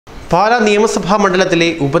പാലാ നിയമസഭാ മണ്ഡലത്തിലെ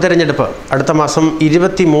ഉപതെരഞ്ഞെടുപ്പ് അടുത്ത മാസം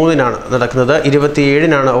 23-നാണ് നടക്കുന്നത്.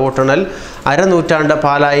 27-നാണ് വോട്ടെണ്ണൽ. അരനൂറ്റാണ്ട്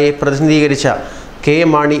പാലായെ പ്രതിനിധീകരിച്ച കെ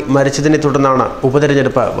എം മാണി മരിച്ചതിനെ തുടർന്നാണ്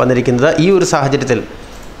ഉപതെരഞ്ഞെടുപ്പ് വന്നിരിക്കുന്നത്. ഈ ഒരു സാഹചര്യത്തിൽ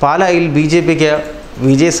പാലായിൽ BJPക്ക്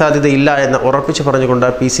വിജയസാധ്യതയില്ല എന്ന് ഉറപ്പിച്ചു പറഞ്ഞുകൊണ്ട്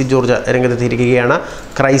PC ജോർജ് രംഗത്തെത്തിയിരിക്കുകയാണ്.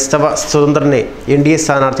 ക്രൈസ്തവ സ്വതന്ത്രനെ NDA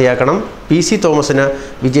സ്ഥാനാർത്ഥിയാക്കണം. PC തോമസിന്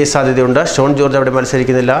വിജയസാധ്യതയുണ്ട്. ഷോൺ ജോർജ് അവിടെ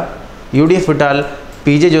മത്സരിക്കുന്നില്ല. UDF വിട്ടാൽ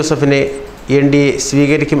PJ ജോസഫിനെ NDA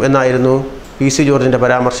സ്വീകരിക്കും എന്നായിരുന്നു PC ജോർജിൻ്റെ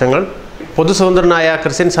പരാമർശങ്ങൾ. പൊതുസ്വതന്ത്രനായ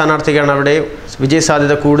ക്രിസ്ത്യൻ സ്ഥാനാർത്ഥിക്കാണ് അവിടെ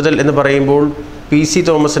വിജയസാധ്യത കൂടുതൽ എന്ന് പറയുമ്പോൾ PC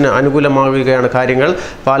തോമസിന് അനുകൂലമാവുകയാണ് കാര്യങ്ങൾ.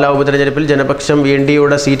 പാലാ ഉപതെരഞ്ഞെടുപ്പിൽ ജനപക്ഷം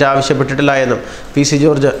NDAയോട് സീറ്റ് ആവശ്യപ്പെട്ടിട്ടില്ല എന്നും PC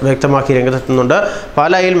ജോർജ് വ്യക്തമാക്കി രംഗത്തെത്തുന്നുണ്ട്.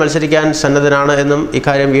 പാലായിൽ മത്സരിക്കാൻ സന്നദ്ധനാണ് എന്നും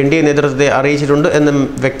ഇക്കാര്യം NDA നേതൃത്വത്തെ അറിയിച്ചിട്ടുണ്ട് എന്നും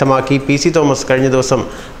വ്യക്തമാക്കി PC തോമസ് കഴിഞ്ഞ ദിവസം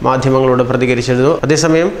മാധ്യമങ്ങളോട് പ്രതികരിച്ചിരുന്നു.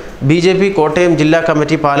 അതേസമയം BJP കോട്ടയം ജില്ലാ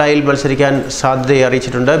കമ്മിറ്റി പാലായിൽ മത്സരിക്കാൻ സാധ്യതയെ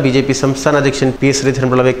അറിയിച്ചിട്ടുണ്ട്. BJP സംസ്ഥാന അധ്യക്ഷൻ P.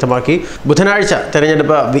 ശ്രീധരൻപിള്ള വ്യക്തമാക്കി. ബുധനാഴ്ച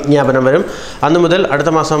തെരഞ്ഞെടുപ്പ് വിജ്ഞാപനം വരും. അന്നു മുതൽ അടുത്ത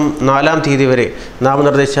മാസം 4-ാം തീയതി വരെ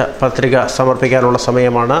നാമനിർദ്ദേശ പത്രിക സമർപ്പിക്കാൻ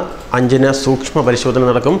സമയമാണ്. 5-ന് സൂക്ഷ്മ പരിശോധന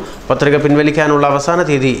നടക്കും. പത്രിക പിൻവലിക്കാനുള്ള അവസാന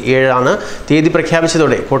തീയതി 7-ആണ്. തീയതി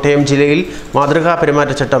പ്രഖ്യാപിച്ചതോടെ കോട്ടയം ജില്ലയിൽ മാതൃകാ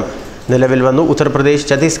പെരുമാറ്റച്ചട്ടം നിലവിൽ വന്നു. ഉത്തർപ്രദേശ്,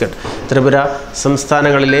 ഛത്തീസ്ഗഡ്, ത്രിപുര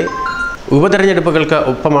സംസ്ഥാനങ്ങളിലെ ഉപതെരഞ്ഞെടുപ്പുകൾക്ക്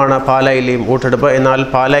ഒപ്പമാണ് പാലായിലെയും വോട്ടെടുപ്പ്. എന്നാൽ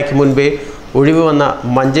പാലായ്ക്ക് മുൻപേ ഒഴിവ് വന്ന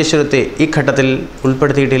മഞ്ചേശ്വരത്തെ ഈ ഘട്ടത്തിൽ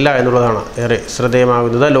ഉൾപ്പെടുത്തിയിട്ടില്ല എന്നുള്ളതാണ് ഏറെ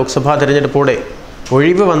ശ്രദ്ധേയമാകുന്നത്. ലോക്സഭാ തെരഞ്ഞെടുപ്പോടെ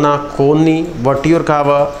ഒഴിവ് വന്ന കോന്നി,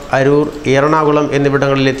 വട്ടിയൂർക്കാവ്, അരൂർ, എറണാകുളം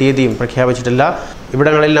എന്നിവിടങ്ങളിലെ തീയതിയും പ്രഖ്യാപിച്ചിട്ടില്ല.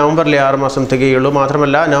 ഇവിടങ്ങളിൽ നവംബറിലെ 6 മാസം തികയുള്ളൂ.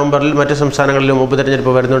 മാത്രമല്ല നവംബറിൽ മറ്റ് സംസ്ഥാനങ്ങളിലും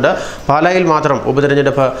ഉപതെരഞ്ഞെടുപ്പ് വരുന്നുണ്ട്. പാലായിൽ മാത്രം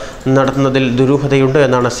ഉപതെരഞ്ഞെടുപ്പ് നടത്തുന്നതിൽ ദുരൂഹതയുണ്ട്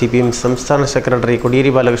എന്നാണ് CPM സംസ്ഥാന സെക്രട്ടറി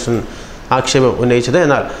കോടിയേരി ബാലകൃഷ്ണൻ ആക്ഷേപം ഉന്നയിച്ചത്.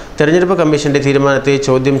 എന്നാൽ തെരഞ്ഞെടുപ്പ് കമ്മീഷന്റെ തീരുമാനത്തെ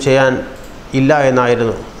ചോദ്യം ചെയ്യാൻ ഇല്ല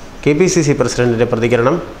എന്നായിരുന്നു KPCC പ്രസിഡന്റിന്റെ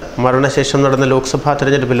പ്രതികരണം. മരണശേഷം നടന്ന ലോക്സഭാ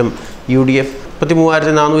തെരഞ്ഞെടുപ്പിലും UDF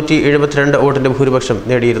 33,472 വോട്ടിന്റെ ഭൂരിപക്ഷം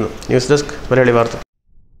നേടിയിരുന്നു. ന്യൂസ് ഡെസ്ക് മലയാളി വാർത്ത.